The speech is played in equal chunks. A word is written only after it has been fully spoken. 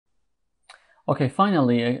Okay,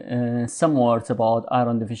 finally, some words about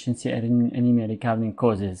iron deficiency and anemia regarding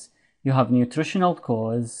causes. You have nutritional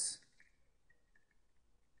cause,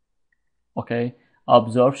 okay,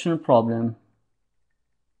 absorption problem,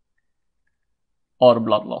 or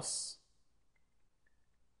blood loss.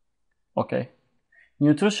 Okay,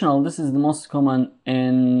 nutritional, this is the most common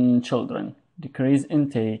in children. Decreased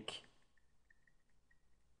intake,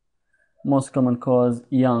 most common cause,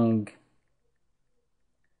 young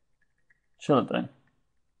children.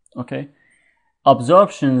 Okay,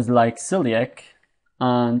 absorptions like celiac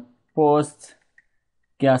and post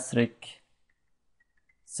gastric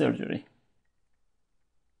surgery.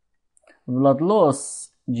 Blood loss,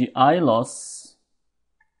 GI loss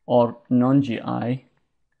or non-GI.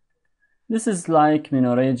 This is like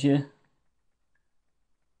menorrhagia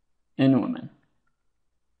in women.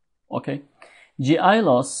 Okay, GI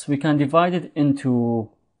loss, we can divide it into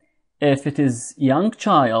if it is young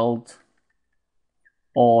child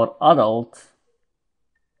or adult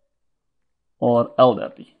or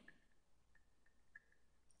elderly.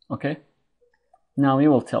 Okay, now you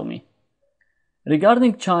will tell me.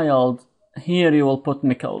 Regarding child, here you will put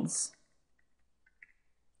Mickels.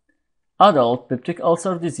 Adult, peptic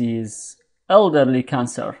ulcer disease. Elderly,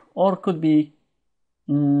 cancer, or could be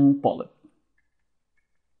polyp,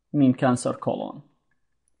 cancer colon.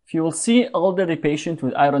 If you will see elderly patient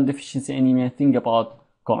with iron deficiency anemia, think about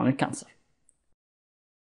colon cancer.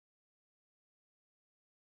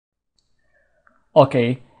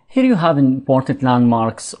 Okay, here you have important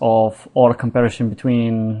landmarks of or comparison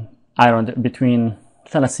between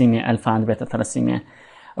thalassemia, alpha and beta thalassemia.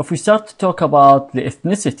 If we start to talk about the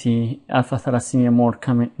ethnicity, alpha thalassemia more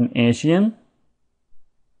common in Asian,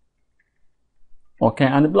 okay,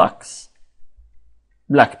 and black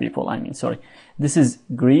people, sorry. This is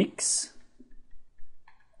Greeks,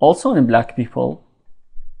 also in black people,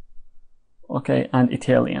 okay, and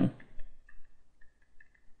Italian.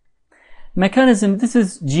 Mechanism, this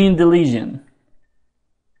is gene deletion.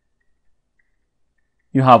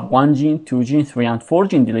 You have 1 gene, 2 gene, 3 and 4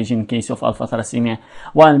 gene deletion in case of alpha thalassemia.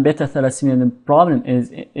 While in beta thalassemia, the problem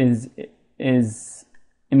is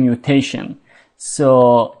a mutation.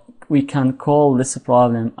 So we can call this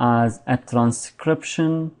problem as a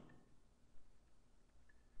transcription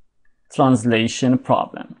translation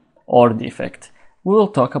problem or defect. We will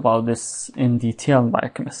talk about this in detail in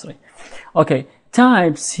biochemistry. Okay,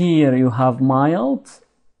 types, here you have mild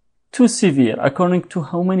to severe according to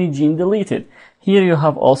how many genes deleted. Here you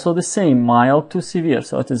have also the same, mild to severe,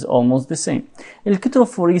 so it is almost the same.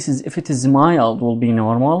 Electrophoresis, if it is mild, will be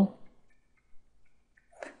normal,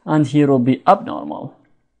 and here will be abnormal.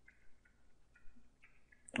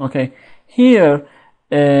 Okay, here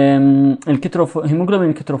hemoglobin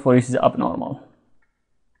electrophoresis is abnormal.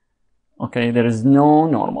 Okay, there is no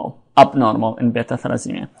normal, abnormal in beta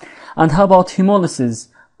thalassemia. And how about hemolysis?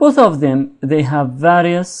 Both of them, they have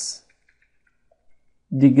various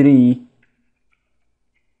degree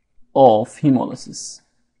of hemolysis.